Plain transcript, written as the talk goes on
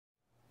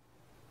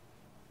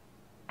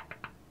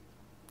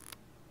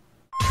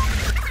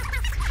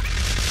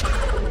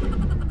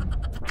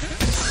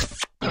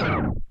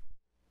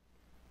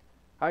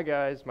Hi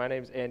guys, my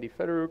name is Andy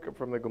Fedoriouk. I'm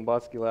from the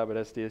Glembotski lab at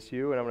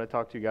SDSU, and I'm going to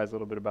talk to you guys a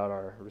little bit about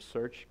our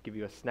research, give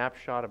you a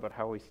snapshot about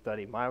how we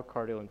study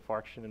myocardial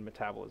infarction and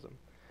metabolism.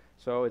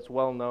 So it's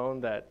well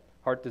known that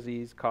heart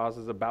disease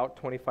causes about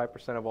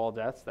 25% of all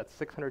deaths. That's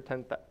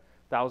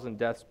 610,000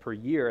 deaths per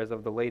year as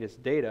of the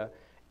latest data,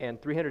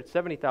 and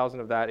 370,000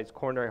 of that is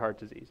coronary heart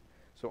disease.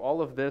 So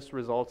all of this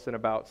results in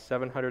about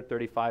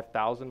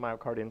 735,000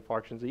 myocardial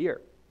infarctions a year.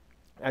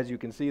 As you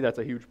can see, that's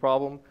a huge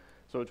problem.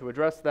 So to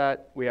address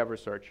that, we have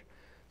research.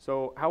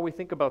 So how we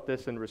think about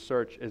this in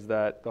research is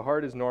that the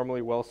heart is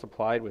normally well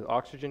supplied with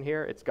oxygen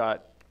here. It's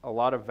got a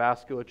lot of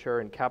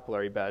vasculature and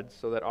capillary beds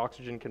so that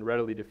oxygen can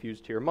readily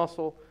diffuse to your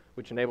muscle,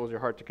 which enables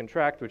your heart to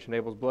contract, which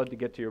enables blood to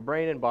get to your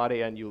brain and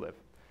body, and you live.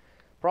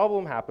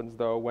 Problem happens,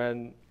 though,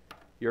 when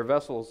your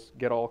vessels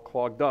get all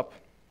clogged up.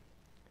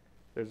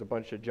 There's a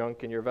bunch of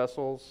junk in your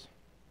vessels,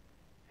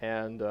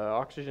 and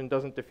oxygen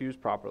doesn't diffuse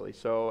properly.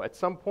 So at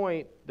some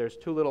point, there's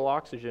too little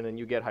oxygen, and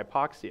you get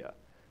hypoxia,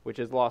 which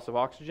is loss of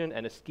oxygen,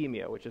 and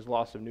ischemia, which is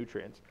loss of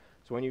nutrients.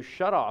 So when you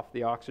shut off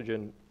the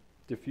oxygen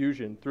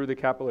diffusion through the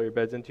capillary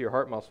beds into your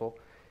heart muscle,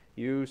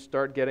 you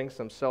start getting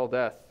some cell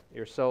death.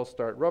 Your cells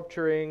start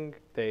rupturing,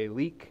 they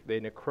leak,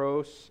 they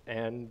necrose,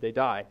 and they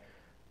die.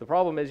 The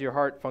problem is your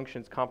heart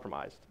function's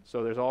compromised.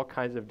 So there's all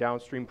kinds of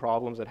downstream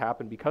problems that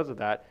happen because of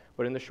that,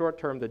 but in the short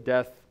term, the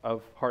death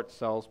of heart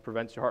cells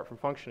prevents your heart from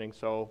functioning,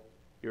 so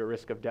you're at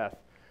risk of death.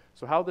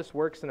 So how this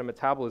works in a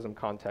metabolism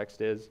context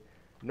is,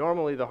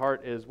 normally the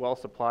heart is well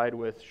supplied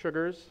with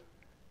sugars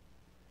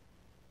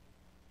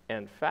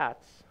and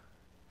fats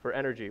for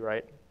energy,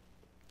 right?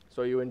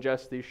 So you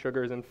ingest these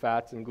sugars and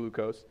fats and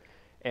glucose,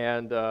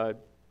 and the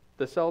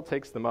cell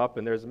takes them up,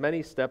 and there's a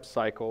many-step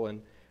cycle,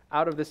 and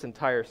out of this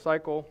entire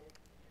cycle,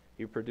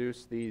 you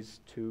produce these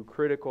two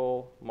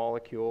critical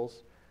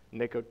molecules,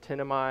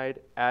 nicotinamide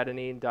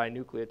adenine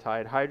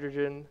dinucleotide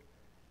hydrogen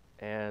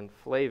and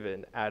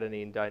flavin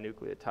adenine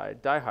dinucleotide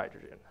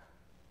dihydrogen.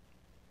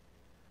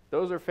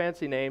 Those are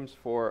fancy names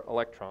for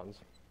electrons.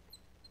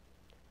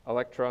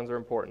 Electrons are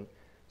important.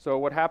 So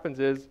what happens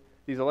is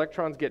these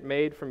electrons get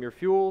made from your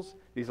fuels.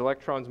 These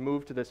electrons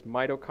move to this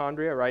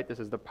mitochondria, right? This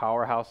is the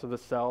powerhouse of the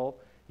cell.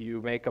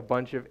 You make a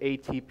bunch of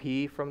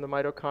ATP from the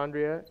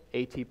mitochondria.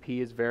 ATP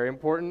is very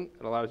important.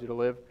 It allows you to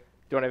live.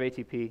 Don't have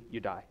ATP,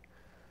 you die.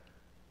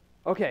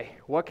 Okay,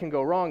 what can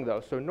go wrong though?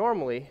 So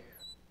normally,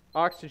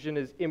 oxygen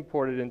is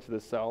imported into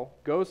the cell,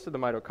 goes to the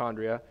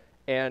mitochondria,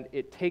 and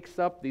it takes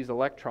up these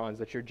electrons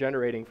that you're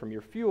generating from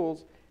your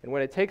fuels, and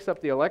when it takes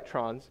up the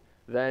electrons,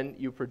 then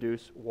you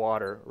produce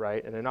water,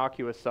 right? An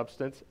innocuous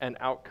substance, and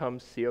out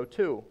comes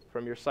CO2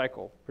 from your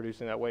cycle,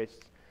 producing that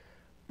waste.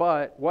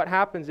 But what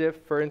happens if,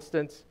 for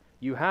instance,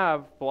 you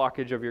have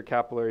blockage of your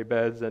capillary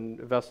beds and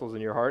vessels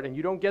in your heart, and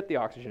you don't get the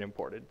oxygen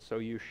imported, so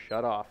you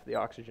shut off the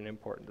oxygen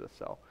import into the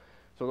cell.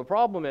 So the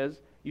problem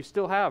is, you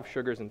still have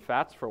sugars and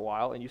fats for a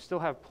while, and you still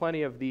have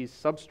plenty of these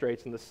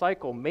substrates in the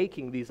cycle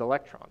making these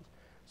electrons.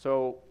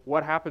 So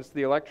what happens to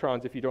the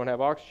electrons if you don't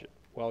have oxygen?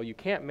 Well, you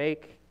can't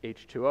make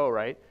H2O,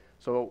 right?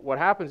 So what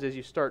happens is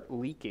you start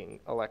leaking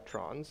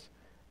electrons,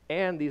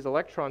 and these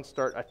electrons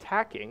start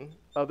attacking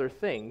other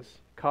things,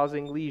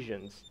 causing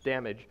lesions,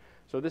 damage.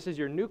 So this is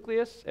your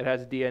nucleus. It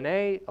has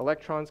DNA.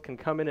 Electrons can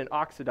come in and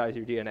oxidize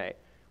your DNA,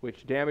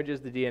 which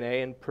damages the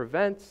DNA and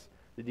prevents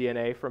the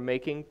DNA from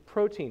making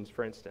proteins,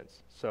 for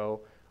instance.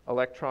 So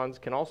electrons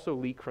can also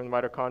leak from the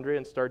mitochondria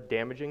and start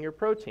damaging your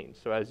proteins.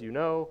 So as you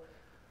know,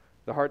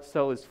 the heart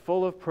cell is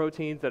full of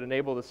proteins that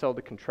enable the cell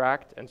to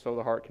contract, and so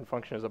the heart can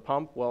function as a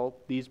pump. Well,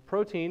 these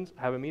proteins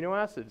have amino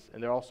acids,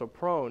 and they're also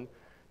prone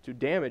to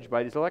damage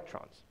by these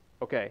electrons.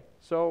 Okay,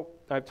 so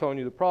I've told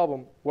you the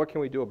problem. What can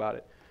we do about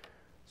it?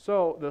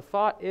 So the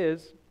thought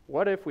is,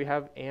 what if we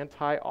have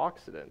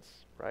antioxidants,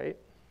 right?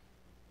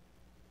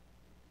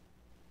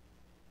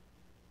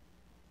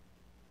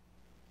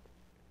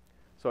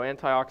 So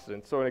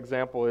antioxidants, so an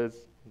example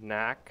is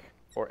NAC,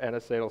 or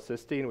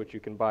N-acetylcysteine, which you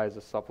can buy as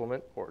a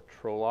supplement, or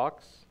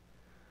Trolox,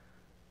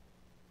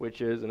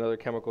 which is another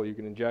chemical you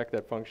can inject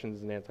that functions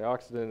as an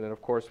antioxidant. And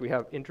of course, we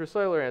have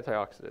intracellular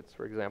antioxidants,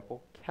 for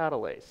example,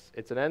 catalase.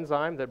 It's an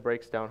enzyme that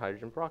breaks down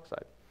hydrogen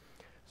peroxide.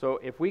 So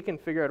if we can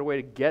figure out a way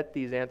to get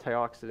these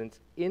antioxidants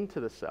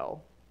into the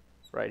cell,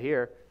 right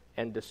here,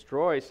 and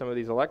destroy some of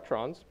these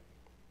electrons,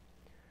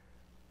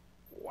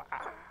 wow,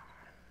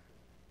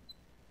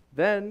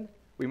 then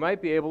we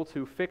might be able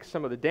to fix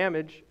some of the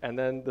damage, and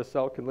then the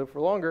cell can live for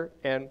longer,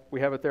 and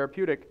we have a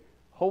therapeutic.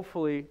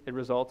 Hopefully, it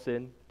results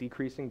in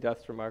decreasing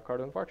deaths from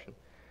myocardial infarction.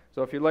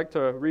 So if you'd like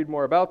to read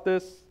more about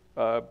this,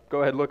 go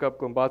ahead and look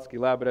up Glembotski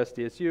Lab at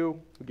SDSU.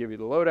 We'll give you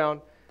the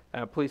lowdown.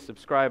 Please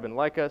subscribe and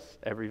like us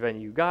every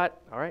venue you got.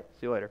 All right,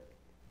 see you later.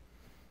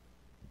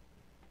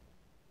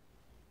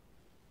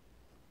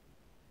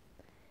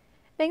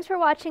 Thanks for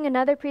watching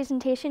another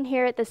presentation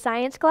here at the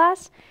science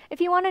class. If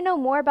you want to know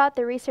more about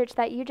the research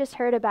that you just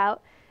heard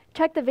about,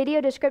 check the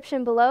video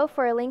description below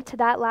for a link to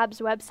that lab's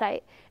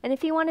website. And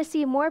if you want to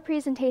see more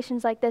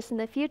presentations like this in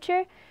the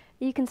future,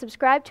 you can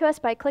subscribe to us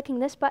by clicking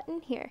this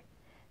button here.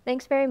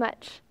 Thanks very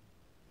much.